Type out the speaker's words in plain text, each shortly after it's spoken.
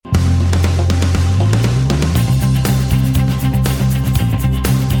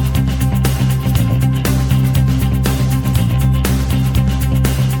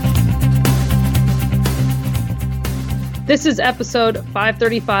This is episode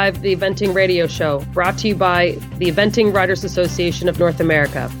 535, the Eventing Radio Show, brought to you by the Eventing Writers Association of North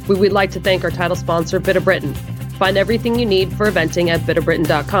America. We would like to thank our title sponsor, Bit of Britain. Find everything you need for eventing at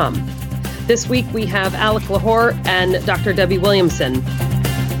bitofbritain.com. This week we have Alec Lahore and Dr. Debbie Williamson.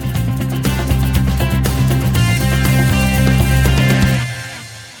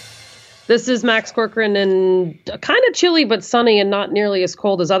 This is Max Corcoran in kind of chilly but sunny and not nearly as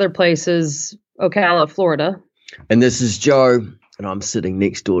cold as other places, Ocala, Florida. And this is Joe, and I'm sitting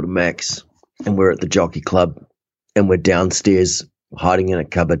next door to Max, and we're at the Jockey Club, and we're downstairs hiding in a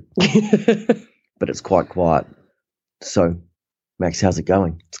cupboard, but it's quite quiet. So, Max, how's it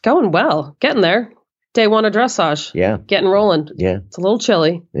going? It's going well. Getting there. Day one of dressage. Yeah. Getting rolling. Yeah. It's a little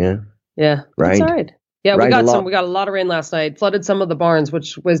chilly. Yeah. Yeah. Rained. It's all right. Yeah, we Rained got a lot of rain last night. Flooded some of the barns,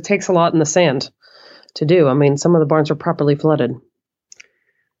 which takes a lot in the sand to do. I mean, some of the barns are properly flooded.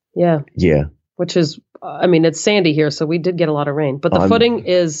 Yeah. Yeah. Which is, it's sandy here, so we did get a lot of rain. But the footing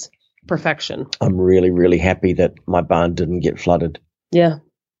is perfection. I'm really, really happy that my barn didn't get flooded. Yeah.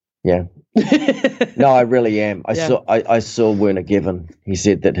 Yeah. No, I really am. I saw Werner Given. He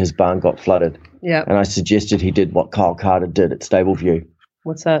said that his barn got flooded. Yeah. And I suggested he did what Kyle Carter did at Stableview.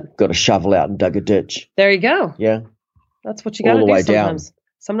 What's that? Got a shovel out and dug a ditch. There you go. Yeah. That's what you got to do way sometimes. Down.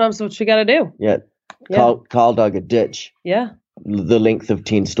 Sometimes that's what you got to do. Yeah. Kyle dug a ditch. Yeah. The length of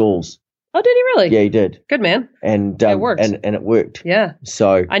 10 stalls. Oh, did he really? Yeah, he did. Good man. And it worked. And it worked. Yeah.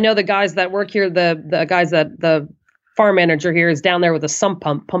 So I know the guys that work here, the guys that the farm manager here is down there with a sump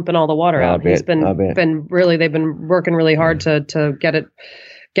pump pumping all the water out. He's been they've been working really hard to get it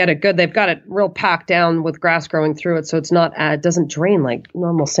good. They've got it real packed down with grass growing through it, so it's not it doesn't drain like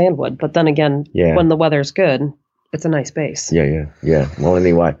normal sandwood. But then again, when the weather's good, it's a nice base. Yeah. Well,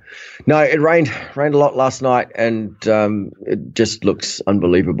 anyway, no, it rained a lot last night, and it just looks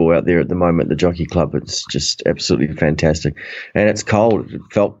unbelievable out there at the moment. The Jockey Club, it's just absolutely fantastic, and it's cold. It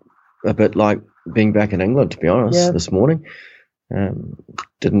felt a bit like being back in England, to be honest. This morning,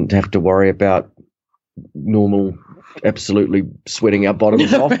 didn't have to worry about normal, absolutely sweating our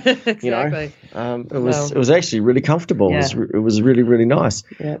bottoms off. Exactly. It was actually really comfortable. Yeah. It was really, really nice.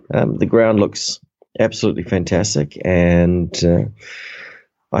 Yeah. The ground looks absolutely fantastic, and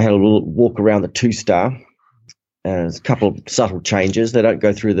I had a little walk around the 2-star. There's a couple of subtle changes. They don't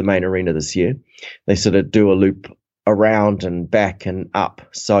go through the main arena this year. They sort of do a loop around and back and up.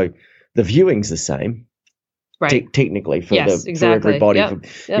 So the viewing's the same, right? Technically for exactly. everybody. Yep.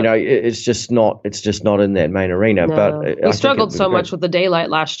 It's just not in that main arena. No. But we struggled so much with the daylight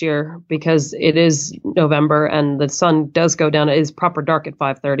last year because it is November and the sun does go down. It is proper dark at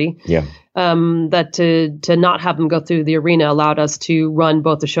 5:30. Yeah. That to not have them go through the arena allowed us to run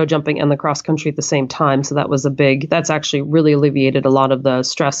both the show jumping and the cross country at the same time. So that's actually really alleviated a lot of the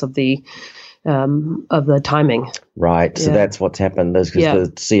stress of the timing. Right. So that's what's happened. There's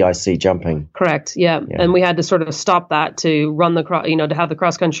the CIC jumping. Correct. Yeah. And we had to sort of stop that to run to have the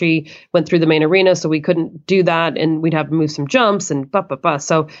cross country went through the main arena. So we couldn't do that, and we'd have to move some jumps and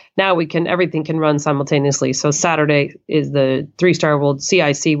So now everything can run simultaneously. So Saturday is the 3-star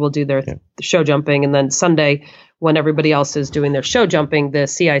CIC will do their show jumping. And then Sunday, when everybody else is doing their show jumping, the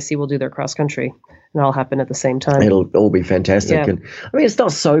CIC will do their cross country. And all happen at the same time. It'll all be fantastic. Yeah. And it's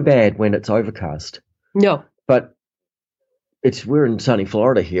not so bad when it's overcast. No. But we're in sunny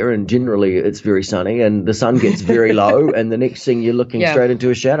Florida here, and generally it's very sunny, and the sun gets very low, and the next thing you're looking straight into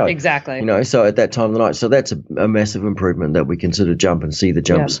a shadow. Exactly. So at that time of the night. So that's a massive improvement that we can sort of jump and see the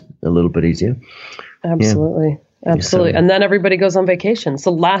jumps a little bit easier. Absolutely. Yeah. Absolutely. And then everybody goes on vacation.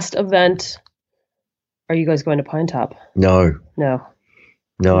 So last event, are you guys going to Pine Top? No.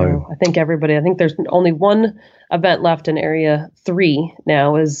 I think there's only one event left in Area 3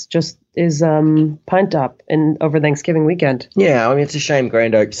 now is Pine Top over Thanksgiving weekend. Yeah, it's a shame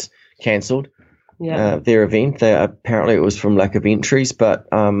Grand Oaks cancelled their event. Apparently it was from lack of entries, but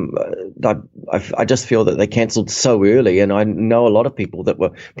I just feel that they cancelled so early, and I know a lot of people that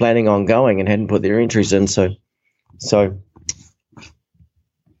were planning on going and hadn't put their entries in, so I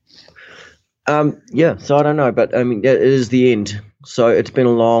don't know, but it is the end. So it's been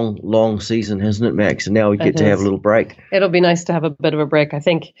a long, long season, hasn't it, Max? And now we get to have a little break. It'll be nice to have a bit of a break. I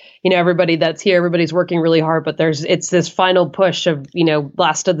think, everybody that's here, everybody's working really hard, but it's this final push of,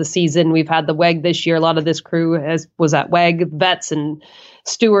 last of the season. We've had the WEG this year. A lot of this crew was at WEG, vets and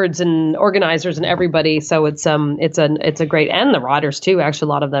stewards and organizers and everybody. So it's a great, and the riders too, actually, a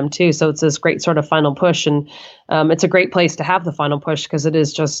lot of them too. So it's this great sort of final push, and it's a great place to have the final push because it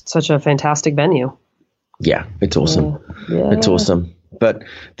is just such a fantastic venue. Yeah, it's awesome. It's awesome. But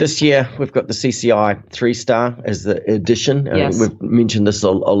this year we've got the CCI 3-star as the addition. Yes. We've mentioned this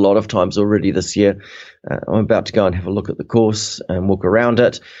a lot of times already this year. I'm about to go and have a look at the course and walk around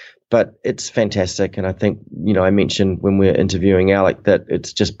it. But it's fantastic. And I think, I mentioned when we were interviewing Alec that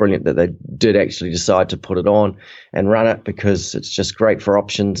it's just brilliant that they did actually decide to put it on and run it, because it's just great for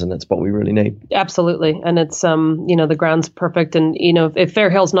options and it's what we really need. Absolutely. And it's, the ground's perfect. And, if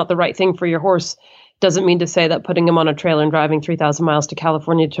Fairhill's not the right thing for your horse, doesn't mean to say that putting him on a trailer and driving 3,000 miles to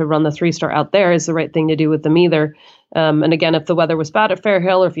California to run the 3-star out there is the right thing to do with them either. And again, if the weather was bad at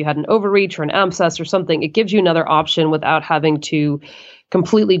Fairhill, or if you had an overreach or an abscess or something, it gives you another option without having to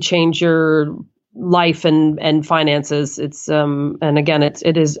completely change your life and finances. It's and again,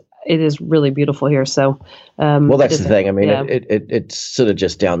 it is really beautiful here. So well, that's the thing. I mean, it's sort of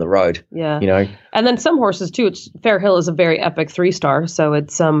just down the road. Yeah, And then some horses too. Fairhill is a very epic 3-star, so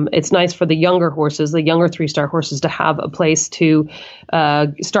it's nice for the younger horses, the younger 3-star horses, to have a place to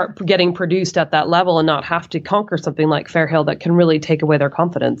start getting produced at that level and not have to conquer something like Fairhill that can really take away their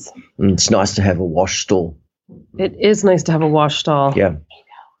confidence. And it's nice to have a wash stall. It is nice to have a wash stall. Yeah.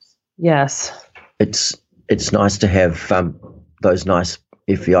 Yes. It's nice to have those nice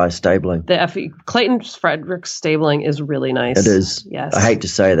FEI stabling. The Clayton Fredericks stabling is really nice. It is. Yes. I hate to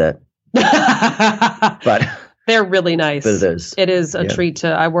say that, but they're really nice. But it is. It is a treat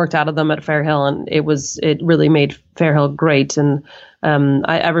I worked out of them at Fairhill, and it really made Fairhill great. And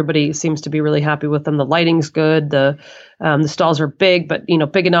everybody seems to be really happy with them. The lighting's good. The stalls are big, but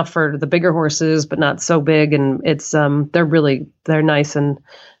big enough for the bigger horses, but not so big. And it's they're nice. And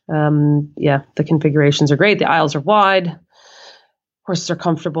the configurations are great. The aisles are wide. Horses are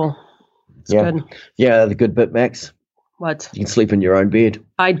comfortable. It's good. Yeah, the good bit, Max. What? You can sleep in your own bed.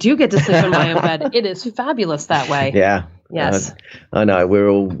 I do get to sleep in my own bed. It is fabulous that way. Yeah. Yes. I know. We're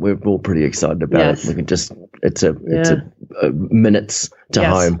all pretty excited about it. We can just it's a minutes to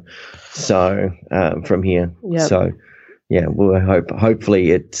home. So from here. Yep. So we'll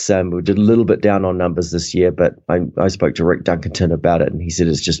hopefully it's we did a little bit down on numbers this year, but I spoke to Rick Duncanton about it, and he said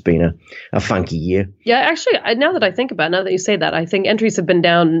it's just been a funky year. Yeah, actually, now that you say that, I think entries have been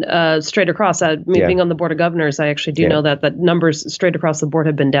down straight across. Me being on the board of governors, I actually do know that numbers straight across the board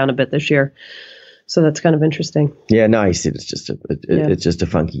have been down a bit this year. So that's kind of interesting. Yeah, no, he said it's just a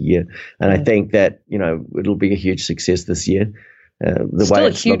funky year, and I think that it'll be a huge success this year. Still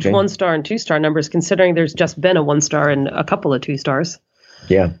a huge 1-star and 2-star numbers, considering there's just been a 1-star and a couple of 2-stars.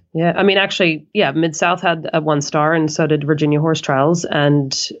 Yeah. Yeah. I mean, actually, Mid-South had a 1-star, and so did Virginia Horse Trials,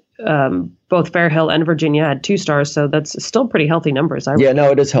 and both Fairhill and Virginia had 2-stars. So that's still pretty healthy numbers. It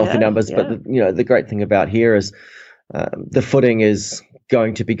is healthy numbers. Yeah. But the great thing about here is the footing is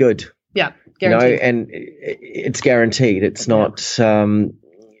going to be good. Yeah. Guaranteed. And it's guaranteed. It's not.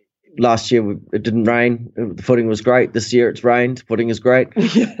 Last year it didn't rain. The footing was great. This year it's rained. Footing is great.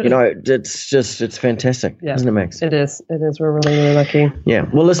 It's fantastic, isn't it, Max? It is. We're really, really lucky. Yeah.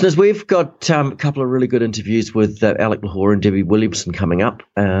 Well, listeners, we've got a couple of really good interviews with Alec Lahore and Debbie Williamson coming up,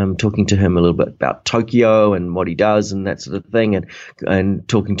 talking to him a little bit about Tokyo and what he does and that sort of thing, and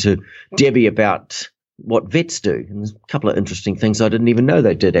talking to Debbie about what vets do. And there's a couple of interesting things I didn't even know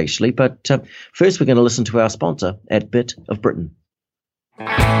they did, actually. But first, we're going to listen to our sponsor at Bit of Britain.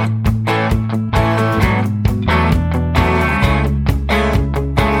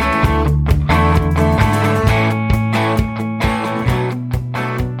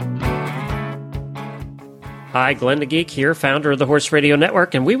 Hi, Glenn the Geek here, founder of the Horse Radio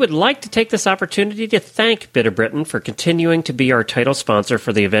Network, and we would like to take this opportunity to thank Bit of Britain for continuing to be our title sponsor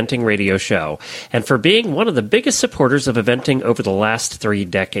for the Eventing Radio Show, and for being one of the biggest supporters of eventing over the last 3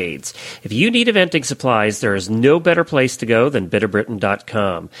 decades. If you need eventing supplies, there is no better place to go than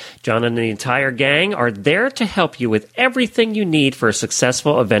bitofbritain.com. John and the entire gang are there to help you with everything you need for a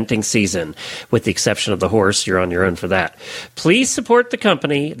successful eventing season. With the exception of the horse, you're on your own for that. Please support the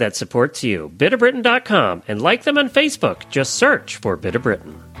company that supports you, bitofbritain.com, and like them on Facebook. Just search for Bit of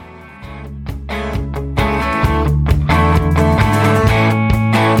Britain.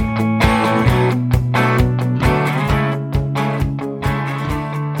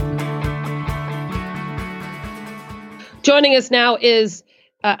 Joining us now is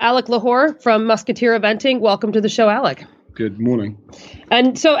Alec Lahore from Musketeer Eventing. Welcome to the show, Alec. Good morning.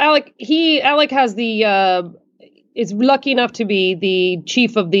 And so Alec has the is lucky enough to be the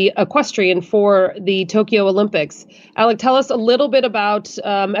chief of the equestrian for the Tokyo Olympics. Alec, tell us a little bit about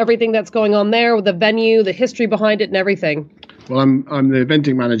everything that's going on there, with the venue, the history behind it, and everything. Well, I'm the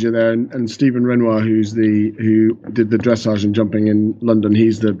eventing manager there, and Stephen Renoir, who did the dressage and jumping in London,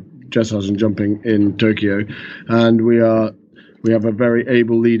 he's the dressage and jumping in Tokyo, and we are we have a very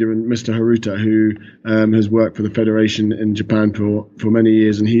able leader in Mr. Haruta, who has worked for the Federation in Japan for many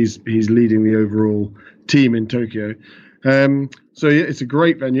years, and he's leading the overall team in Tokyo. So yeah, it's a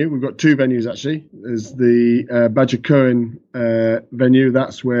great venue. We've got two venues actually. There's the Bajakoen venue.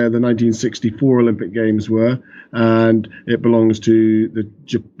 That's where the 1964 Olympic Games were, and it belongs to the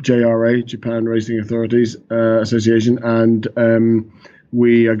JRA, Japan Racing Authorities Association, and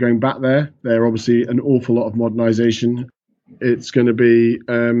we are going back there. There are obviously an awful lot of modernisation. It's going to be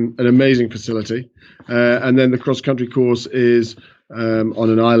an amazing facility, and then the cross-country course is on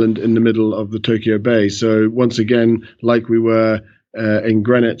an island in the middle of the Tokyo Bay. So once again, like we were in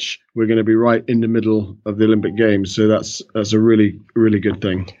Greenwich, we're going to be right in the middle of the Olympic Games. So that's a really, really good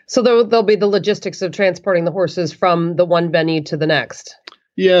thing. So there'll be the logistics of transporting the horses from the one venue to the next.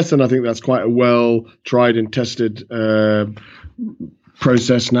 Yes, and I think that's quite a well tried and tested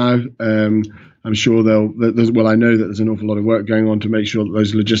process now. I'm sure I know that there's an awful lot of work going on to make sure that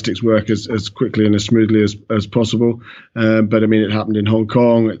those logistics work as quickly and as smoothly as possible. But I mean, it happened in Hong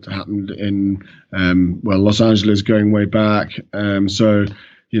Kong, it happened in, Los Angeles going way back. So,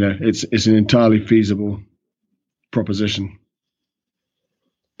 it's an entirely feasible proposition.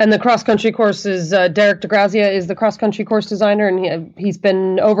 And the cross-country course is Derek DeGrazia is the cross-country course designer, and he's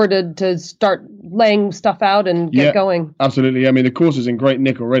been over to start laying stuff out and get going. Absolutely. I mean, the course is in great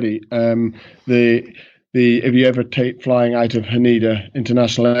nick already. If you ever take flying out of Haneda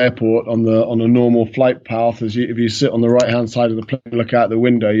International Airport on a normal flight path, if you sit on the right-hand side of the plane and look out the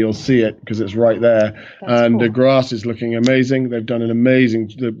window, you'll see it because it's right there. That's and cool. The grass is looking amazing. They've done an amazing.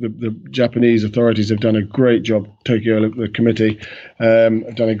 The Japanese authorities have done a great job. Tokyo, the committee,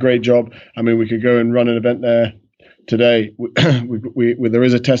 have done a great job. I mean, we could go and run an event there today. There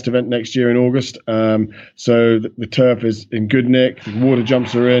is a test event next year in August. So the turf is in good nick. The water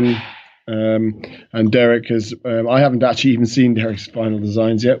jumps are in. And Derek has. I haven't actually even seen Derek's final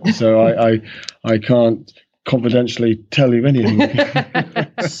designs yet, so I can't confidentially tell you anything.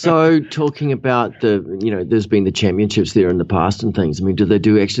 So, talking about there's been the championships there in the past and things. I mean, do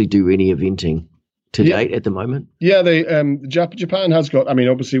they actually do any eventing to date at the moment? Yeah, Japan has got. I mean,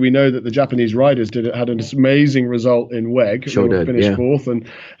 obviously, we know that the Japanese riders had an amazing result in WEG. Sure did, finished fourth, and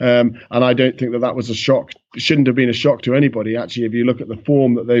I don't think that was a shock. It shouldn't have been a shock to anybody. Actually, if you look at the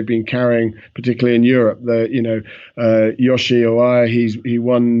form that they've been carrying, particularly in Europe, Yoshi Owai, he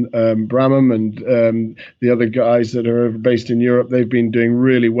won Bramham, and the other guys that are based in Europe, they've been doing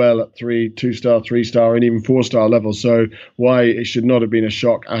really well at 2-star, 3-star, and even 4-star level. So why it should not have been a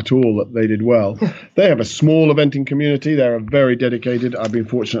shock at all that they did well. They have a small eventing community. They're very dedicated. I've been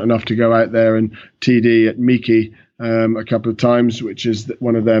fortunate enough to go out there and TD at Miki a couple of times, which is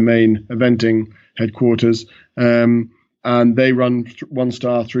one of their main eventing headquarters. And they run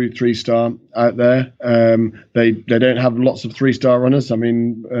 1-star through 3-star out there. They don't have lots of 3-star runners. I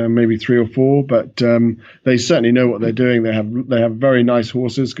mean, maybe 3 or 4, but they certainly know what they're doing. They have very nice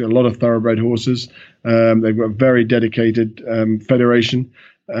horses, got a lot of thoroughbred horses. They've got a very dedicated federation,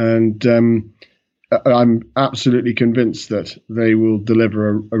 and I'm absolutely convinced that they will deliver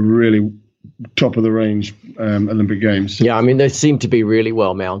a really top of the range Olympic Games. Yeah, I mean, they seem to be really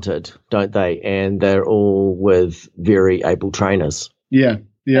well mounted, don't they? And they're all with very able trainers. Yeah.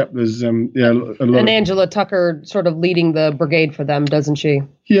 There's a lot. And Angela Tucker sort of leading the brigade for them, doesn't she?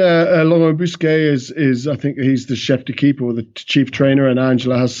 Yeah, Laurent Bousquet is I think he's the chef d'équipe or the chief trainer, and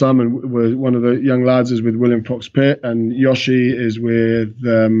Angela has some, and one of the young lads is with William Fox Pitt, and Yoshi is with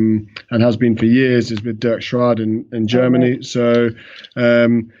and has been for years is with Dirk Schrad in Germany. Okay. So.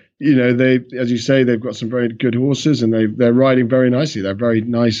 They, as you say, they've got some very good horses, and they're riding very nicely. They're very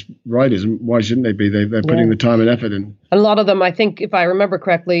nice riders, and why shouldn't they be? They're putting the time and effort in. And a lot of them, I think, if I remember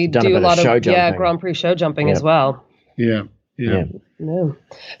correctly, do a lot of Grand Prix show jumping as well. Yeah.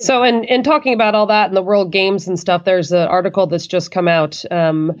 So, in talking about all that and the World Games and stuff, there's an article that's just come out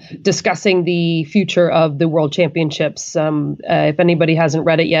discussing the future of the World Championships. If anybody hasn't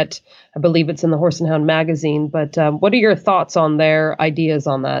read it yet, I believe it's in the Horse and Hound magazine. But what are your thoughts on their ideas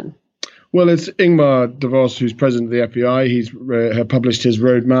on that? Well, it's Ingmar de Vos, who's president of the FEI. He's published his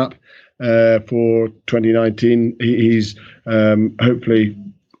roadmap for 2019. He's hopefully,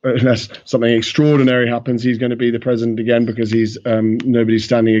 unless something extraordinary happens, he's going to be the president again, because he's nobody's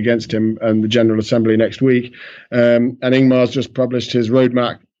standing against him and the General Assembly next week. And Ingmar's just published his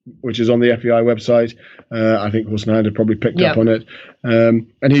roadmap, which is on the FEI website. I think Horse and Hound have probably picked up on it. And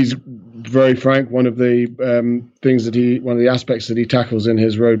he's very frank. One of the aspects that he tackles in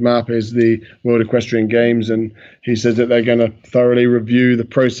his roadmap is the World Equestrian Games, and he says that they're going to thoroughly review the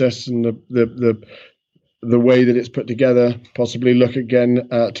process and the way that it's put together, possibly look again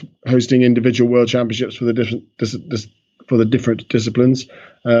at hosting individual world championships for the for the different disciplines.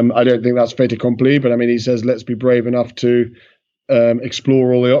 I don't think that's fait accompli, but I mean, he says, let's be brave enough to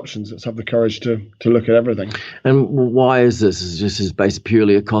explore all the options. Let's have the courage to look at everything. And why is this? Is this based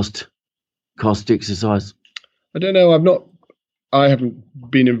purely a cost exercise? I don't know. I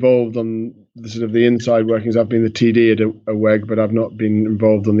haven't been involved on the sort of the inside workings. I've been the TD at a WEG, but I've not been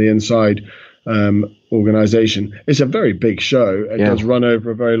involved on the inside organisation. It's a very big show. It does run over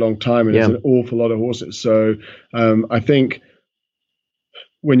a very long time, and it's an awful lot of horses. So I think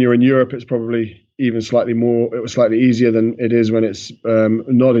when you're in Europe, it's probably even slightly easier than it is when it's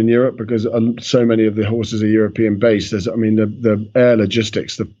not in Europe, because so many of the horses are European based. The air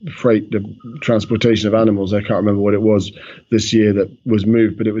logistics, the freight, the transportation of animals, I can't remember what it was this year that was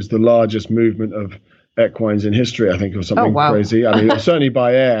moved, but it was the largest movement of equines in history, I think, or something crazy. I mean, certainly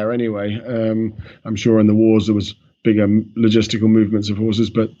by air anyway. I'm sure in the wars there was bigger logistical movements of horses,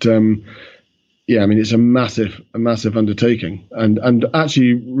 but yeah, I mean, it's a massive undertaking, and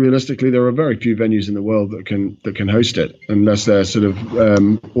actually, realistically, there are very few venues in the world that can host it, unless they're sort of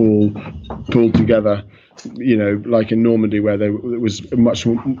all pulled together. You know, like in Normandy, where it was a much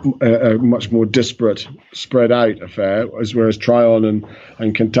more disparate, spread out affair, whereas Tryon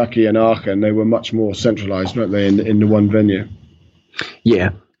and Kentucky and Aachen, they were much more centralised, weren't they, in the one venue?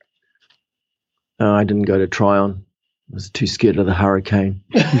 Yeah, I didn't go to Tryon. I was too scared of the hurricane.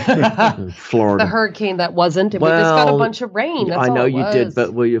 Florida. The hurricane that wasn't. We just got a bunch of rain. That's I know all you did,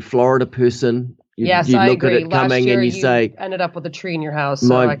 but were you a Florida person? Yes, you I look agree. at it coming and you say, ended up with a tree in your house.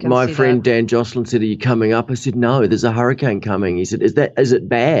 My friend Dan Jocelyn said, "Are you coming up?" I said, "No, there's a hurricane coming." He said, "Is it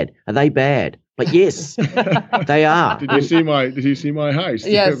bad? Are they bad?" Like, yes, they are. Did you see my house?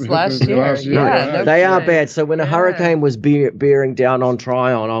 Yes, last year. Yeah, they are bad. So when a hurricane was bearing down on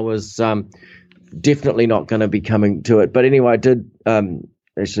Tryon, I was definitely not going to be coming to it. But anyway, I did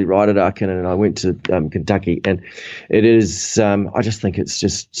actually ride at Aachen, and I went to Kentucky, and it is I just think it's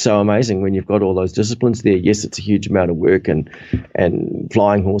just so amazing when you've got all those disciplines there. Yes, it's a huge amount of work and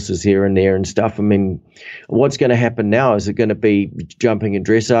flying horses here and there and stuff. I mean, what's going to happen now? Is it going to be jumping and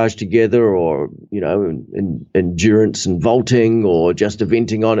dressage together, or endurance and vaulting, or just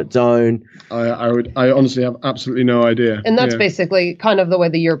eventing on its own? I honestly have absolutely no idea. And that's basically kind of the way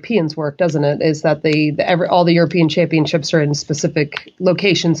the Europeans work, doesn't it? Is that all the European championships are in specific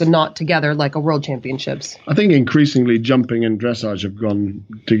locations and not together like a world championships. I think increasingly jumping and dressage have gone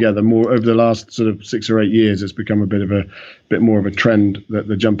together more over the last sort of 6 or 8 years. It's become a bit more of a trend that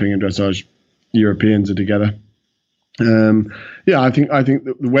the jumping and dressage Europeans are together. I think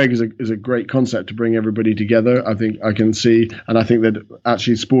that the WEG is a great concept to bring everybody together. I think I can see, and I think that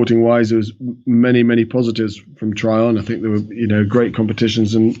actually sporting wise, there was many positives from Tryon. I think there were great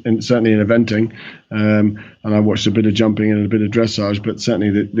competitions and certainly in eventing. And I watched a bit of jumping and a bit of dressage, but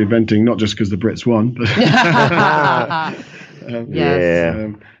certainly the eventing, not just because the Brits won.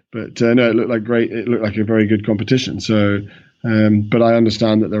 But no, it looked like great. It looked like a very good competition. So, but I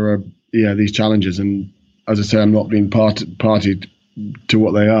understand that there are these challenges, and as I say, I'm not being partied to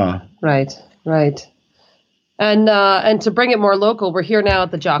what they are. Right. And to bring it more local, we're here now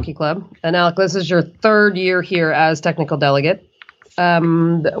at the Jockey Club. And Alec, this is your 3rd year here as technical delegate.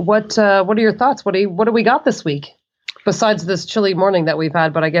 What are your thoughts? What do we got this week? Besides this chilly morning that we've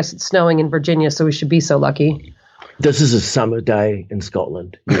had, but I guess it's snowing in Virginia, so we should be so lucky. This is a summer day in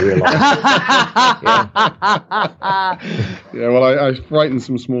Scotland, you realise. Well, I frightened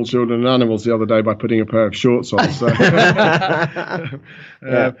some small children and animals the other day by putting a pair of shorts on. So.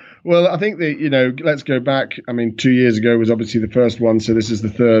 Well, I think let's go back. I mean, 2 years ago was obviously the first one, so this is the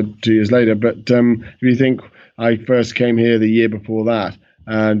third 2 years later. But if you think I first came here the year before that,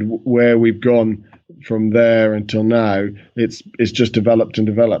 and where we've gone from there until now, it's just developed and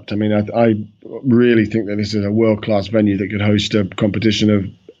developed. I mean, I really think that this is a world-class venue that could host a competition of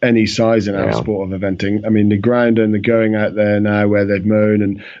any size in our sport of eventing. I mean, the ground and the going out there now where they've mown,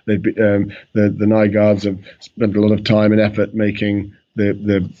 and they've the Nygaards have spent a lot of time and effort making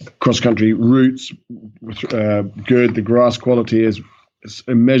the cross-country routes good. The grass quality is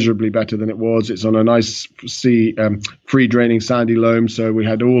immeasurably better than it was. It's on a nice free draining sandy loam, so we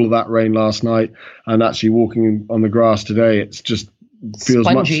had all of that rain last night, and actually walking on the grass today, it's just feels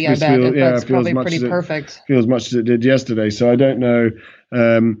spongy. Much. That's probably pretty perfect. Feels much as it did yesterday. So I don't know.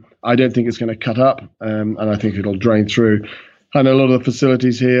 I don't think it's going to cut up, and I think it'll drain through. And a lot of the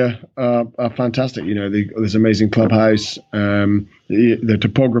facilities here are fantastic. This amazing clubhouse. The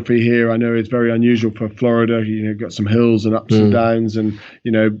topography here, I know it's very unusual for Florida. You've got some hills and ups and downs. And,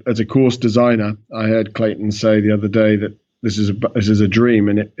 as a course designer, I heard Clayton say the other day that this is a dream,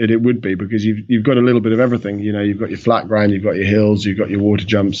 and it would be, because you've got a little bit of everything. You've got your flat ground, you've got your hills, you've got your water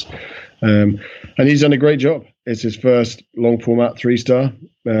jumps. And he's done a great job. It's his first long format 3-star.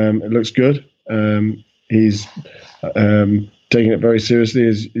 It looks good. He's taking it very seriously,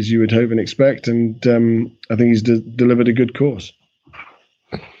 as you would hope and expect, and I think he's delivered a good course.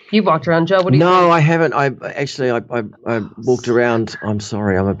 You walked around, Joe. What do you think? No, I haven't. I walked around. I'm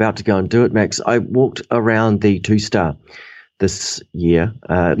sorry, I'm about to go and do it, Max. I walked around the 2-star this year,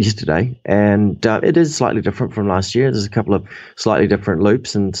 yesterday, and it is slightly different from last year. There's a couple of slightly different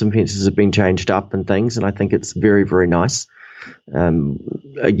loops, and some fences have been changed up and things, and I think it's very, very nice.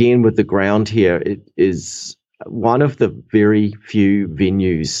 Again, with the ground here, it is one of the very few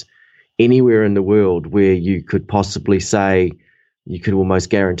venues anywhere in the world where you could possibly say you could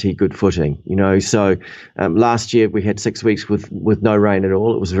almost guarantee good footing, So last year we had 6 weeks with no rain at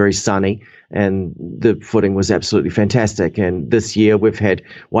all. It was very sunny and the footing was absolutely fantastic. And this year we've had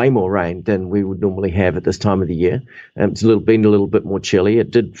way more rain than we would normally have at this time of the year. It's been a little bit more chilly. It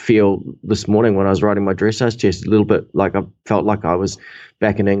did feel this morning when I was riding my dressage just a little bit like I felt like I was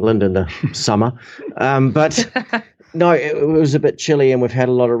back in England in the summer. But no, it was a bit chilly and we've had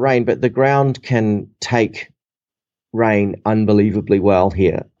a lot of rain, but the ground can take rain unbelievably well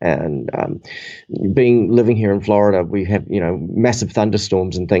here, and living here in Florida, we have massive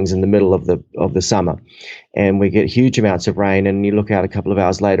thunderstorms and things in the middle of the summer, and we get huge amounts of rain, and you look out a couple of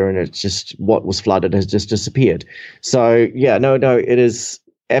hours later and it's just what was flooded has just disappeared. So it is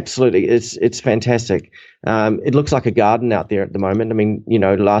absolutely, it's fantastic. It looks like a garden out there at the moment. I mean,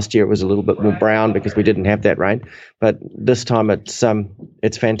 last year it was a little bit more brown because we didn't have that rain, but this time it's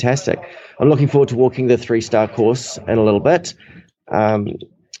fantastic. I'm looking forward to walking the 3-star course in a little bit.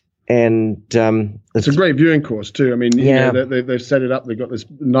 It's a great viewing course too. I mean, they've set it up. They've got this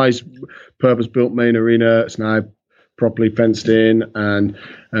nice purpose-built main arena. It's now properly fenced in, and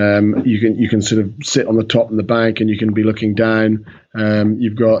you can sort of sit on the top and the bank, and you can be looking down.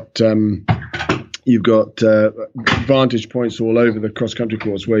 You've got vantage points all over the cross-country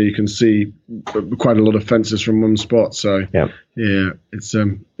course where you can see quite a lot of fences from one spot. So it's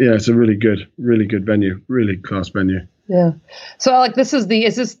a really good venue, really class venue. Yeah. So, is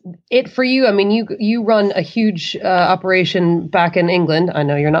this it for you? I mean, you run a huge operation back in England. I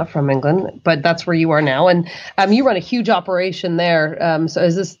know you're not from England, but that's where you are now. And you run a huge operation there. So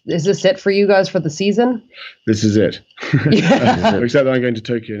is this it for you guys for the season? This is it. Except that I'm going to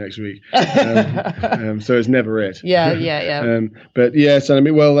Tokyo next week. So it's never it. Yeah. But yes, and I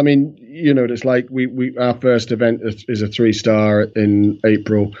mean, it's like we our first event is a 3-star in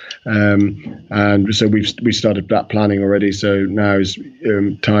April, and so we started that planning already. So now is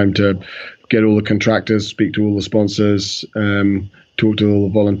time to get all the contractors, speak to all the sponsors, talk to all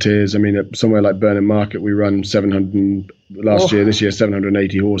the volunteers. I mean, at somewhere like Burnham Market, we run 700 last year. This year,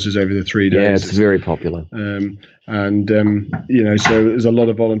 780 horses over the 3 days. Yeah, it's very popular. So there's a lot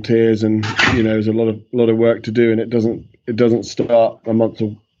of volunteers, and there's a lot of work to do, and it doesn't start a month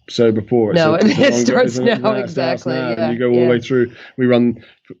or so before. It starts now, exactly. And you go all the way through. We run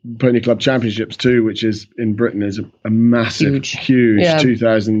Pony Club Championships too, which is in Britain is a massive, huge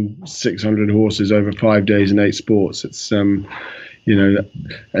 2,600 horses over 5 days and 8 sports. It's and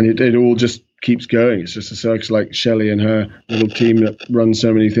it all just keeps going. It's just a circus, like Shelley and her little team that runs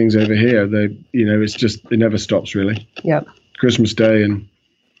so many things over here. It never stops really. Yep. Christmas Day and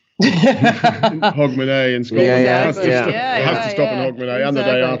Hogmanay in Scotland. Yeah. Have to stop in Hogmanay and the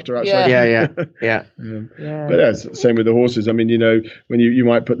day after, actually. Yeah. But that's the same with the horses. I mean, when you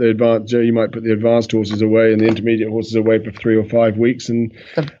might put the advanced horses away and the intermediate horses away for 3 or 5 weeks, and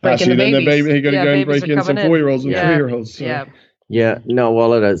actually then they're going to go and break in some 4-year-olds and 3-year-olds. So. Yeah. No,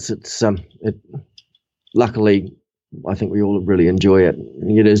 well, it is. It's luckily, I think we all really enjoy it.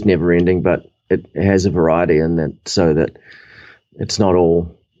 It is never ending, but it has a variety in that, so that it's not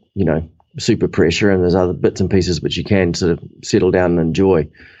all super pressure, and there's other bits and pieces which you can sort of settle down and enjoy,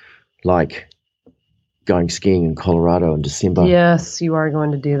 like going skiing in Colorado in December. Yes, you are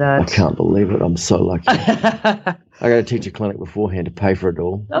going to do that. I can't believe it. I'm so lucky. I got a teacher clinic beforehand to pay for it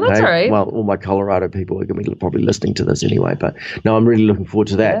all. Oh, that's all right. Well, all my Colorado people are going to be probably listening to this anyway, but no, I'm really looking forward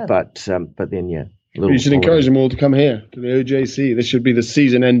to that. Yeah. But then, you should encourage them all to come here to the OJC. This should be the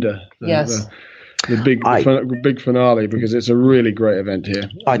season ender. Yes. The big finale, because it's a really great event here.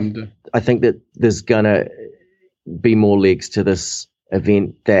 I think that there's going to be more legs to this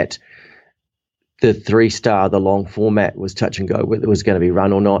event, that the 3-star, the long format, was touch and go whether it was going to be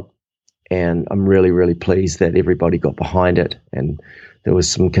run or not. And I'm really, really pleased that everybody got behind it, and there was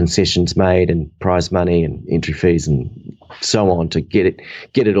some concessions made and prize money and entry fees and so on to get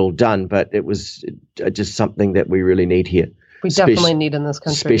it all done. But it was just something that we really need here. We definitely need in this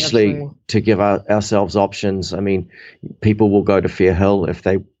country. Especially to give ourselves options. I mean, people will go to Fair Hill if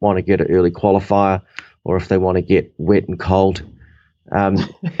they want to get an early qualifier, or if they want to get wet and cold. And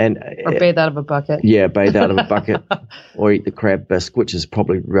or bathe out of a bucket. Yeah, bathe out of a bucket, or eat the crab bisque, which is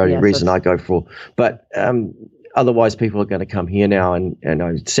probably the only reason I go for. But otherwise, people are going to come here now,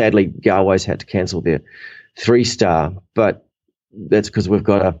 and sadly, Galway's had to cancel their 3-star, but that's because we've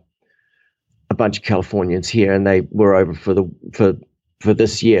got a bunch of Californians here, and they were over for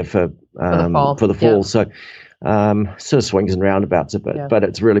this year for the fall. Yeah. So sort of swings and roundabouts a bit, but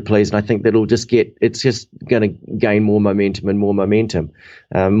it's really pleasing. I think that it's just going to gain more momentum and more momentum.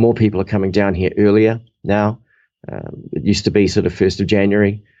 More people are coming down here earlier now. It used to be sort of 1st of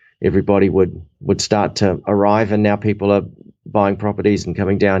January. Everybody would start to arrive, and now people are buying properties and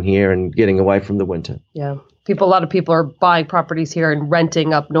coming down here and getting away from the winter. Yeah. A lot of people are buying properties here and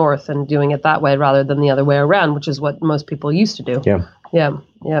renting up north and doing it that way rather than the other way around, which is what most people used to do. Yeah.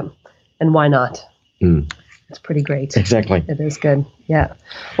 And why not? It's pretty great. Exactly. It is good. Yeah.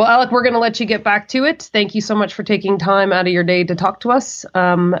 Well, Alec, we're going to let you get back to it. Thank you so much for taking time out of your day to talk to us.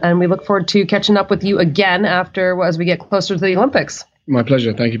 And we look forward to catching up with you again as we get closer to the Olympics. My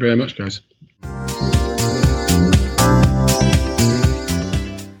pleasure. Thank you very much, guys.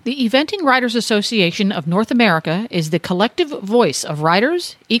 The Eventing Riders Association of North America is the collective voice of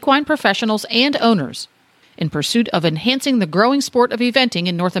riders, equine professionals, and owners in pursuit of enhancing the growing sport of eventing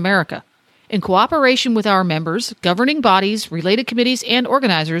in North America. In cooperation with our members, governing bodies, related committees, and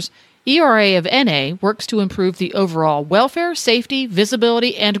organizers, ERA of NA works to improve the overall welfare, safety,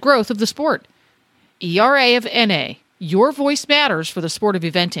 visibility, and growth of the sport. ERA of NA, your voice matters for the sport of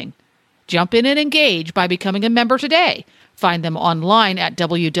eventing. Jump in and engage by becoming a member today. Find them online at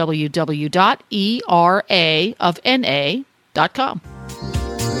www.eraofna.com.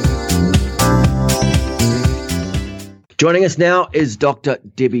 Joining us now is Dr.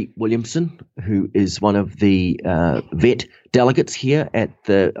 Debbie Williamson, who is one of the vet delegates here at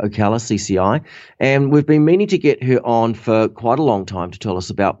the Ocala CCI. And we've been meaning to get her on for quite a long time to tell us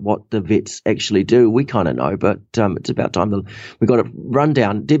about what the vets actually do. We kind of know, but it's about time that we got a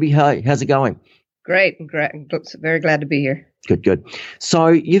rundown. Debbie, how's it going? Great. Very glad to be here. Good. So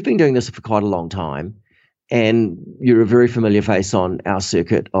you've been doing this for quite a long time, and you're a very familiar face on our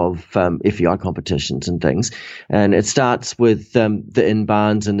circuit of FEI competitions and things. And it starts with the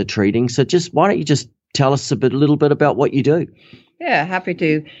in-barns and the treating. So why don't you just tell us a little bit about what you do? Yeah, happy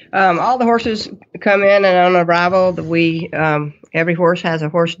to. All the horses come in, and on arrival, every horse has a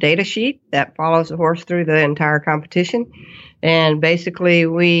horse data sheet that follows the horse through the entire competition. And basically,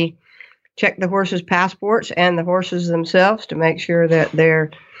 we check the horses' passports and the horses themselves to make sure that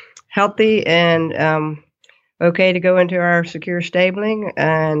they're healthy and okay to go into our secure stabling,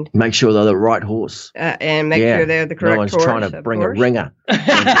 and make sure they're the right horse, and make sure they're the correct horse. No one's trying to bring a ringer. Haven't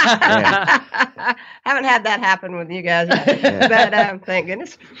had that happen with you guys, but thank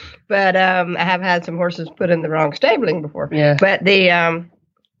goodness. But I have had some horses put in the wrong stabling before. Yeah. But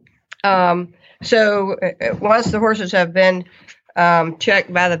so once the horses have been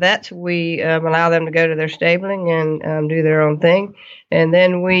checked by the vets, we allow them to go to their stabling and do their own thing, and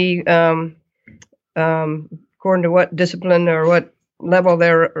then we according to what discipline or what level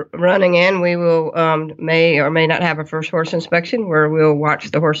they're running in, we will may or may not have a first horse inspection where we'll watch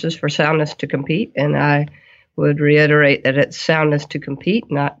the horses for soundness to compete. And I would reiterate that it's soundness to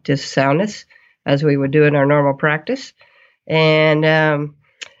compete, not just soundness, as we would do in our normal practice. And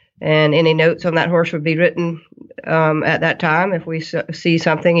any notes on that horse would be written at that time if we see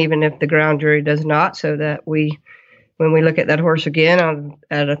something, even if the ground jury does not, so that when we look at that horse again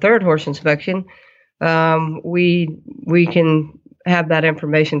at a third horse inspection, we can have that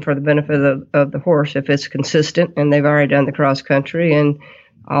information for the benefit of the horse. If it's consistent and they've already done the cross country and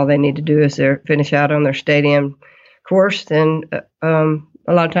all they need to do is finish out on their stadium course, then a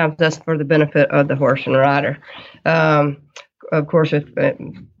lot of times that's for the benefit of the horse and rider. Of course, if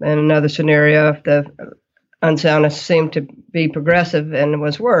in another scenario, if the unsoundness seemed to be progressive and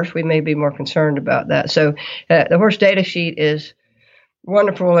was worse, we may be more concerned about that. So the horse data sheet is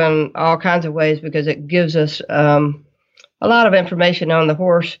wonderful in all kinds of ways because it gives us a lot of information on the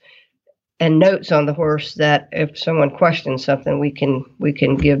horse and notes on the horse that if someone questions something, we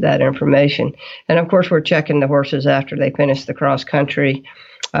can give that information. And of course, we're checking the horses after they finish the cross country,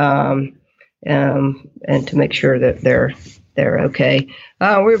 and to make sure that they're okay.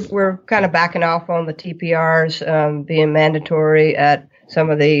 We're kind of backing off on the TPRs being mandatory at some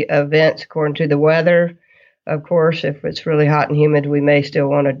of the events according to the weather. Of course, if it's really hot and humid, we may still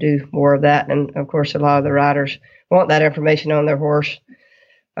want to do more of that. And of course, a lot of the riders want that information on their horse.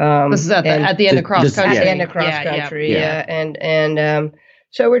 This is at the end of cross country. At the end of cross country, yeah. And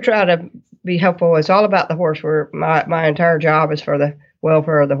so we try to be helpful. It's all about the horse. My entire job is for the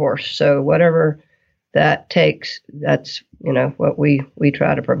welfare of the horse. So whatever that's what we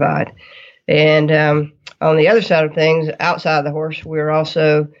try to provide. And on the other side of things, outside of the horse, we're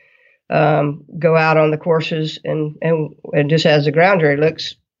also go out on the courses and just as the ground jury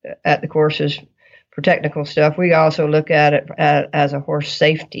looks at the courses for technical stuff, we also look at it as a horse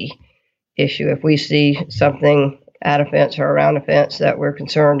safety issue. If we see something at a fence or around a fence that we're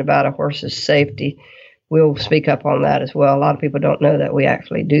concerned about a horse's safety, we'll speak up on that as well. A lot of people don't know that we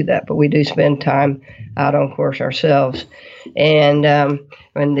actually do that, but we do spend time out on course ourselves. And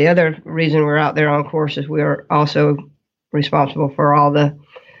the other reason we're out there on course is we are also responsible for all the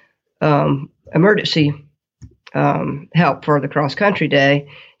emergency help for the cross country day,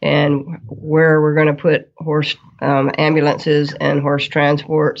 and where we're going to put horse ambulances and horse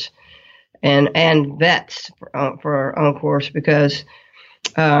transports and vets for our own course, because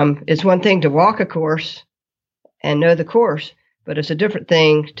it's one thing to walk a course and know the course, but it's a different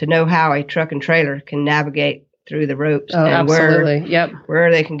thing to know how a truck and trailer can navigate through the ropes and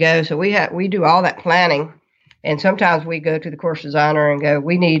where they can go. So we do all that planning, and sometimes we go to the course designer and go,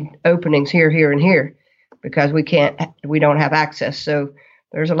 we need openings here, here, and here, because we don't have access. So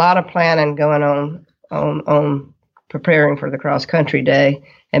there's a lot of planning going on preparing for the cross country day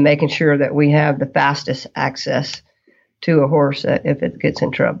and making sure that we have the fastest access to a horse if it gets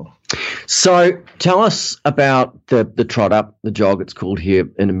in trouble. So tell us about the trot up, the jog it's called here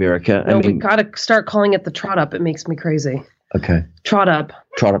in America. No, we've got to start calling it the trot up. It makes me crazy. Okay. Trot up.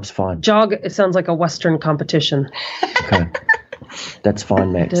 Trot up's fine. Jog, it sounds like a Western competition. Okay. That's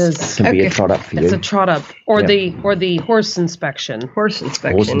fine, Max. It is. It can be a trot up for you. It's a trot up. Or the horse inspection. Horse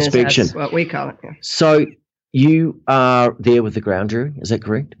inspection. That's what we call it. Yeah. So you are there with the ground jury, is that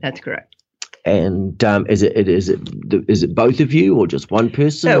correct? That's correct. And is it both of you or just one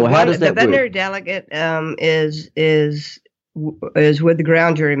person? So or how does that work? The veterinary delegate is with the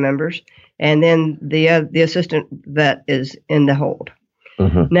ground jury members, and then the assistant vet is in the hold.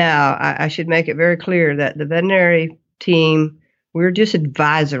 Mm-hmm. Now, I should make it very clear that the veterinary team, we're just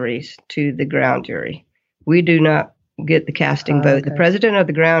advisories to the ground jury. We do not get the casting vote. Okay. The president of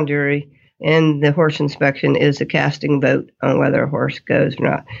the ground jury in the horse inspection is the casting vote on whether a horse goes or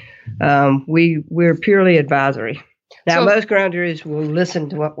not. We're purely advisory. Now, most ground juries will listen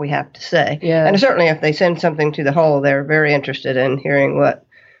to what we have to say. Yeah. And certainly if they send something to the hold, they're very interested in hearing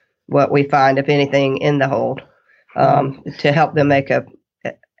what we find, if anything, in the hold, to help them make an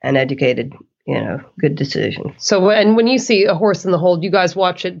educated, good decision. So, and when you see a horse in the hold, you guys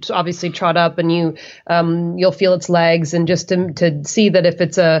watch it obviously trot up, and you'll feel its legs, and just to see that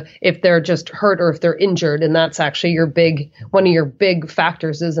if they're just hurt or if they're injured, and that's actually one of your big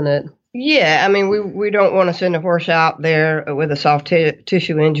factors, isn't it? Yeah, I mean, we don't want to send a horse out there with a soft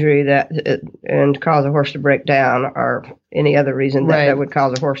tissue injury and cause a horse to break down, or any other reason that would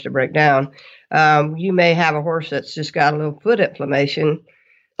cause a horse to break down. You may have a horse that's just got a little foot inflammation,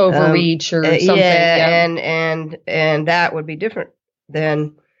 overreach or something. Yeah, and that would be different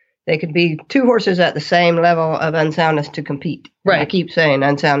than they could be two horses at the same level of unsoundness to compete. Right. I keep saying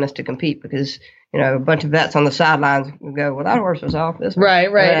unsoundness to compete because a bunch of vets on the sidelines will go, well, that horse was off this one. Right,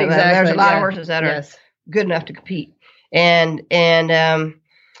 exactly. There's a lot of horses that are good enough to compete. And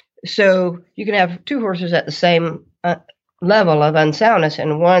so you can have two horses at the same level of unsoundness,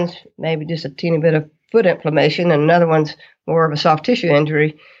 and one's maybe just a teeny bit of foot inflammation, and another one's more of a soft tissue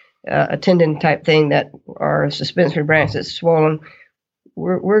injury, a tendon type thing or a suspensory branch that's swollen.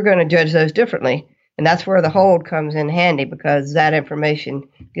 We're going to judge those differently. And that's where the hold comes in handy, because that information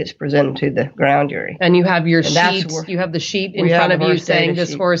gets presented to the ground jury. And you have your sheet. You have the sheet in front of you saying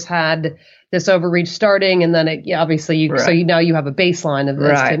this horse had this overreach starting, and then obviously so now you have a baseline of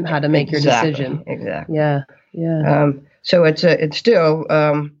this to how to make your decision. Exactly. Yeah. So it's still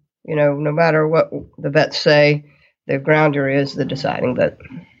no matter what the vets say, the ground jury is the deciding vote.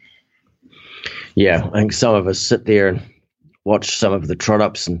 Yeah, I think some of us sit there and watch some of the trot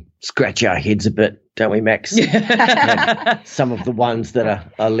ups and scratch our heads a bit, don't we, Max? Yeah. Some of the ones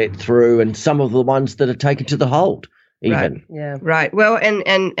that are let through, and some of the ones that are taken to the hold, even. Right. Yeah. Right. Well,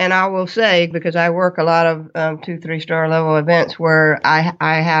 and I will say, because I work a lot of 2-3 star level events where I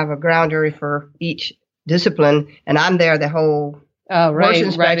have a ground jury for each discipline, and I'm there the whole horse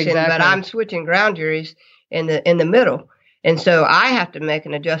inspection, exactly. But I'm switching ground juries in the middle, and so I have to make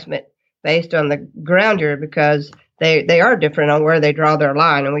an adjustment based on the ground jury, because they are different on where they draw their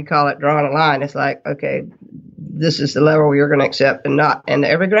line, and we call it drawing a line. It's like, okay, this is the level you're going to accept and not. And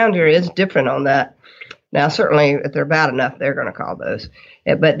every ground jury is different on that. Now, certainly, if they're bad enough, they're going to call those.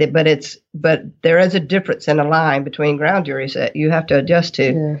 But there is a difference in a line between ground juries that you have to adjust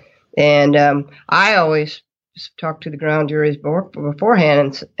to. Yeah. And I always talk to the ground juries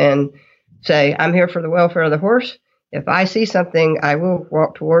beforehand and say, I'm here for the welfare of the horse. If I see something, I will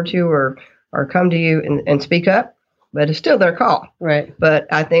walk towards you or come to you and speak up. But it's still their call. Right. But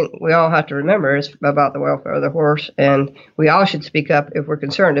I think we all have to remember it's about the welfare of the horse, and we all should speak up if we're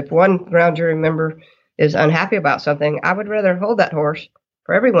concerned. If one ground jury member is unhappy about something, I would rather hold that horse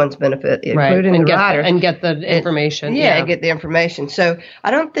for everyone's benefit, including the riders. And get the information. Yeah, get the information. So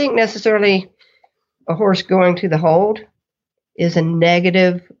I don't think necessarily a horse going to the hold is a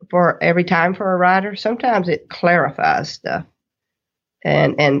negative for every time for a rider. Sometimes it clarifies stuff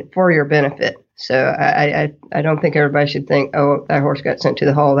and for your benefit. So I don't think everybody should think, oh, that horse got sent to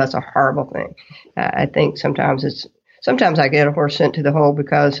the hole. That's a horrible thing. I think sometimes I get a horse sent to the hole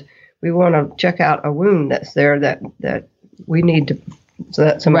because we want to check out a wound that's there that we need to, so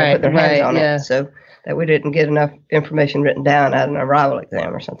that somebody put their hands on it. So that we didn't get enough information written down at an arrival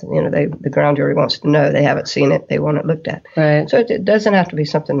exam or something. You know, the ground jury wants to know. They haven't seen it. They want it looked at. Right. So it doesn't have to be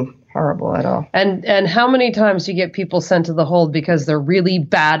something horrible at all. And how many times do you get people sent to the hold because they're really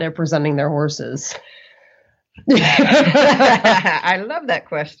bad at presenting their horses? I love that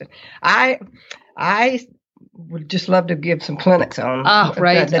question. I would just love to give some clinics on. Oh,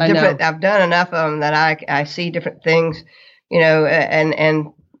 right. The different, I've done enough of them that I see different things, you know, and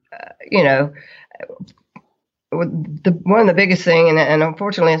you know, one of the biggest thing, and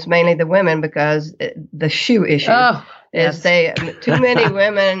unfortunately it's mainly the women because the shoe issue. Oh. Is too many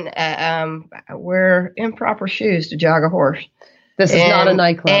women wear improper shoes to jog a horse. This is not a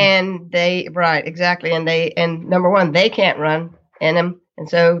nightclub. And exactly. And number one, they can't run in them. And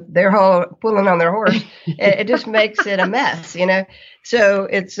so they're pulling on their horse. It just makes it a mess, you know? So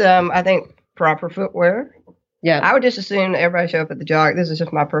it's, I think, proper footwear. Yeah, I would just assume everybody show up at the jog. This is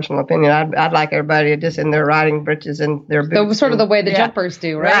just my personal opinion. I'd like everybody just in their riding breeches and their boots. So sort of the way the jumpers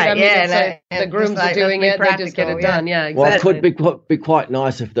do, right? I mean, the grooms are doing it. They just get it done. Yeah, exactly. Well, it could be quite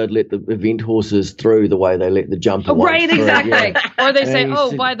nice if they'd let the event horses through the way they let the jumper ones right, through. Exactly. Yeah. Or they say,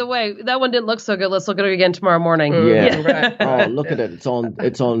 by the way, that one didn't look so good. Let's look at it again tomorrow morning. Yeah. Right. Oh, look at it.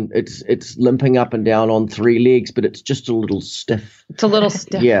 It's limping up and down on three legs, but it's just a little stiff. It's a little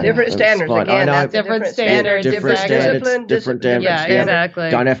stiff. Yeah. Different standards again. That's different standards. Different standards. Different damage. Yeah, exactly.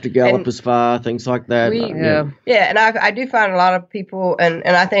 Don't have to gallop as far, things like that. Yeah, and I do find a lot of people, and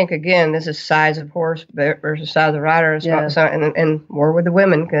I think, again, this is size of horse versus size of rider, and more with the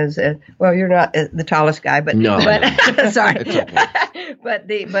women, because, you're not the tallest guy, but sorry.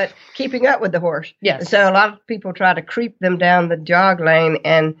 but keeping up with the horse. Yes. So a lot of people try to creep them down the jog lane,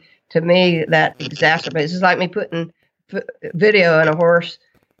 and to me, that exacerbates. It's like me putting video on a horse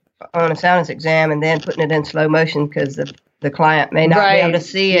on a soundness exam and then putting it in slow motion because the client may not be able to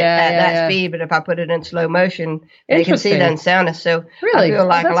see it at that speed, but if I put it in slow motion, they can see the unsoundness. So I feel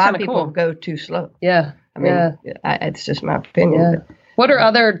like a lot of people go too slow. Yeah. I mean, it's just my opinion. Yeah. What are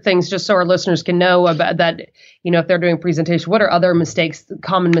other things, just so our listeners can know about that, you know, if they're doing a presentation, what are other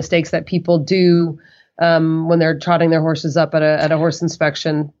common mistakes that people do when they're trotting their horses up at a horse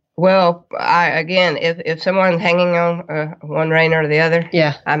inspection? Well, if someone's hanging on one rein or the other,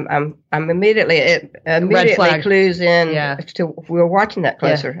 I'm immediately clues in to we're watching that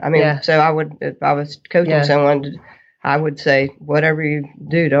closer. I mean, so I would, if I was coaching someone, I would say, whatever you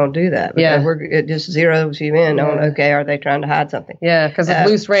do, don't do that. Because it just zeroes you in on, are they trying to hide something? Yeah, because of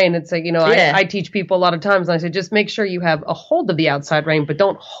loose rein, it's like, you know, I teach people a lot of times, and I say, just make sure you have a hold of the outside rein, but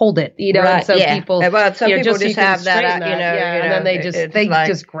don't hold it, you know? Right, and so people, some people just have that, and then they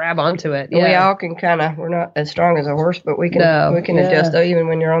just grab onto it. Yeah. We all can we're not as strong as a horse, but we can adjust, though, even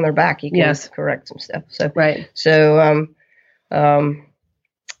when you're on their back, you can correct some stuff. So,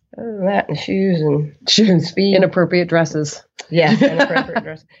 other than that, and shoes and speed. Inappropriate dresses. Yeah, inappropriate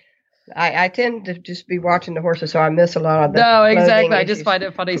dresses. I tend to just be watching the horses, so I miss a lot of the No, exactly. I just find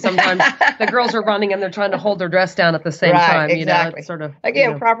it funny. Sometimes the girls are running and they're trying to hold their dress down at the same time. Exactly. You know, it's sort of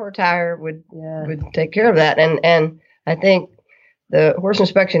proper attire would take care of that. And I think the horse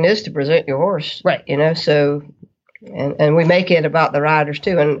inspection is to present your horse. Right. You know, so and we make it about the riders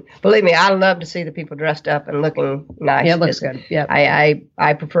too. And believe me, I love to see the people dressed up and looking nice. Yeah, it looks good. Yeah.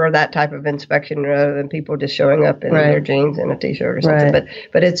 I prefer that type of inspection rather than people just showing up in their jeans and a t-shirt or something. Right.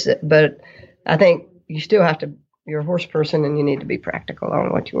 But I think you still have to, you're a horse person and you need to be practical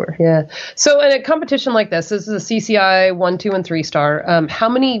on what you wear. Yeah. So in a competition like this is a CCI 1, 2, and 3 star. How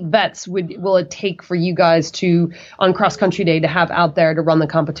many vets will it take for you guys on cross country day to have out there to run the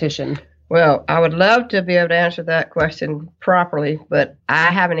competition? Well, I would love to be able to answer that question properly, but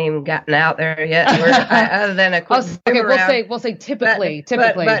I haven't even gotten out there yet. Other than we'll say typically.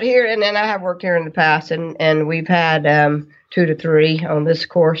 But here, and then I have worked here in the past, and we've had 2 to 3 on this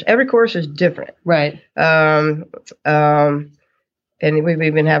course. Every course is different, right? and we've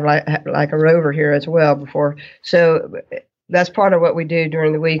even had like a rover here as well before. So that's part of what we do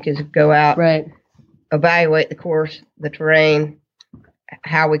during the week is go out, right, evaluate the course, the terrain,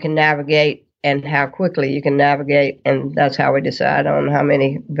 how we can navigate, and how quickly you can navigate, and that's how we decide on how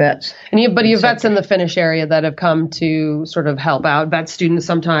many vets. And you have vets in the Finnish area that have come to sort of help out, vet students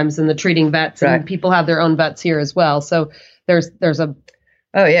sometimes, and the treating vets, and people have their own vets here as well. So there's a.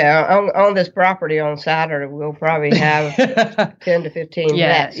 Oh yeah, on this property on Saturday we'll probably have 10 to 15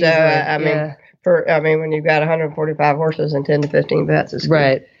 vets. So I mean, when you've got 145 horses and 10 to 15 vets, it's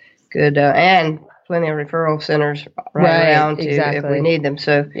good, and plenty of referral centers around too, if we need them.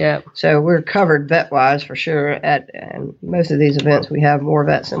 So so we're covered vet wise for sure. And most of these events we have more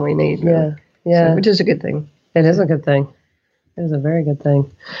vets than we need. So, which is a good thing. It is a good thing. It is a very good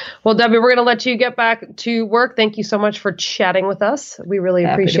thing. Well, Debbie, we're going to let you get back to work. Thank you so much for chatting with us. We really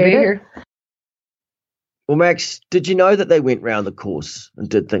appreciate it. Here. Well, Max, did you know that they went round the course and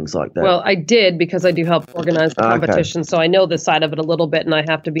did things like that? Well, I did because I do help organize the competition. So I know this side of it a little bit and I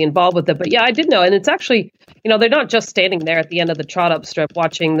have to be involved with it. But yeah, I did know. And it's actually, they're not just standing there at the end of the trot up strip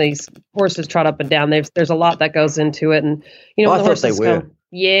watching these horses trot up and down. There's a lot that goes into it. And, I thought they were.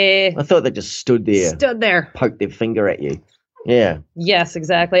 I thought they just stood there. Poked their finger at you. Yeah. Yes,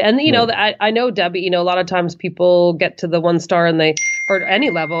 exactly. And, I know, Debbie, a lot of times people get to the 1-star or any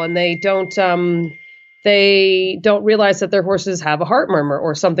level and they don't realize that their horses have a heart murmur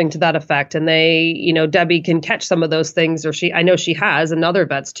or something to that effect. And Debbie can catch some of those things, or I know she has, and other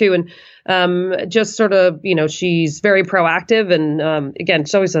vets too. And just sort of, she's very proactive. And again,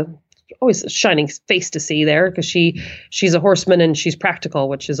 it's always a shining face to see there because she's a horseman and she's practical,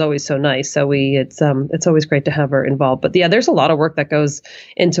 which is always so nice. So it's always great to have her involved. But yeah, there's a lot of work that goes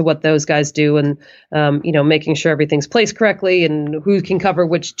into what those guys do, and making sure everything's placed correctly and who can cover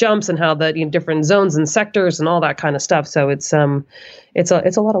which jumps and how the different zones and sectors and all that kind of stuff. So it's a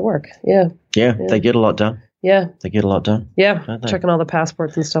lot of work. Yeah, they get a lot done. Yeah, they get a lot done. Yeah, checking all the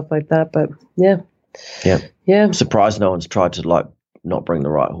passports and stuff like that. But yeah. I'm surprised no one's tried to not bring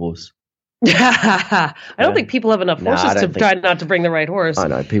the right horse. I don't think people have enough horses to try not to bring the right horse. I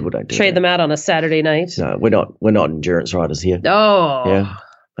know people don't trade them out on a Saturday night. No, we're not endurance riders here. Oh, yeah,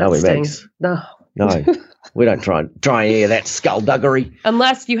 no, we Max. No, we don't try any of that skullduggery.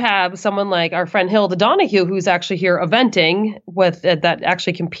 Unless you have someone like our friend Hilda Donahue, who's actually here eventing with that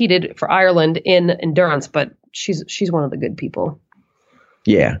actually competed for Ireland in endurance, but she's one of the good people.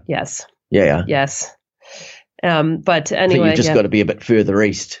 Yeah. Yes. Yeah. Yes. But anyway, I think you've just got to be a bit further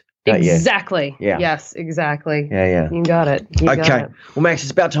east. Exactly. Yeah. Yes, exactly. Yeah. You got it. Okay. Well, Max, it's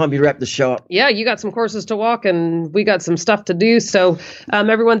about time you wrap the show up. Yeah, you got some courses to walk and we got some stuff to do. So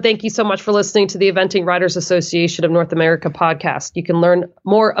everyone, thank you so much for listening to the Eventing Riders Association of North America podcast. You can learn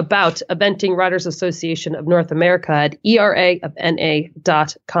more about Eventing Riders Association of North America at eraofna.com.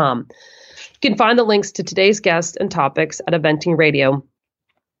 You can find the links to today's guest and topics at Eventing Radio.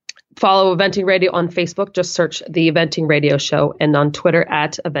 Follow Eventing Radio on Facebook. Just search The Eventing Radio Show, and on Twitter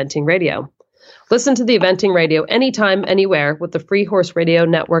at Eventing Radio. Listen to The Eventing Radio anytime, anywhere with the free Horse Radio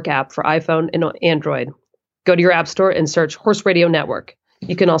Network app for iPhone and Android. Go to your app store and search Horse Radio Network.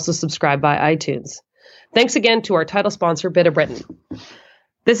 You can also subscribe by iTunes. Thanks again to our title sponsor, Bit of Britain.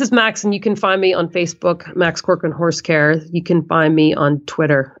 This is Max, and you can find me on Facebook, Max Corcoran Horse Care. You can find me on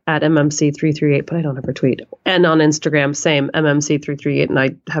Twitter at MMC338, but I don't ever tweet. And on Instagram, same, MMC338, and I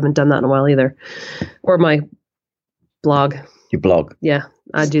haven't done that in a while either. Or my blog. Your blog? Yeah,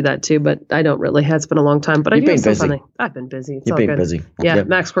 I do that too, but I don't really. It's been a long time, but I've been busy. I've been busy. It's You've all been good. Busy. Yeah, yep.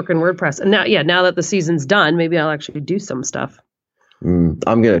 Max Corcoran WordPress. And now that the season's done, maybe I'll actually do some stuff. I'm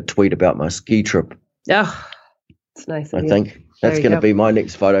going to tweet about my ski trip. Oh, it's nice. I think. That's going to be my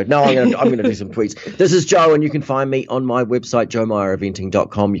next photo. No, I'm going to do some tweets. This is Joe, and you can find me on my website,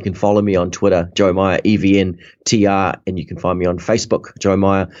 joemyereventing.com. You can follow me on Twitter, Joe Meyer, EVNTR, and you can find me on Facebook, Joe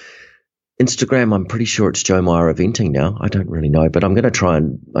Meyer. Instagram, I'm pretty sure it's Joe Meyer Eventing now. I don't really know, but I'm going to try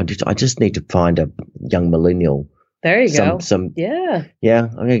and I just need to find a young millennial. There you go. Yeah,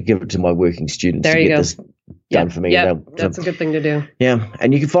 I'm going to give it to my working students to get this done for me. Yeah, that's a good thing to do. Yeah,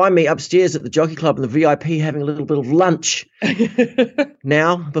 and you can find me upstairs at the Jockey Club in the VIP having a little bit of lunch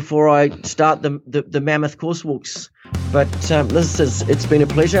now before I start the Mammoth course walks. But it's been a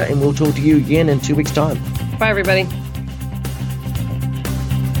pleasure, and we'll talk to you again in 2 weeks' time. Bye, everybody.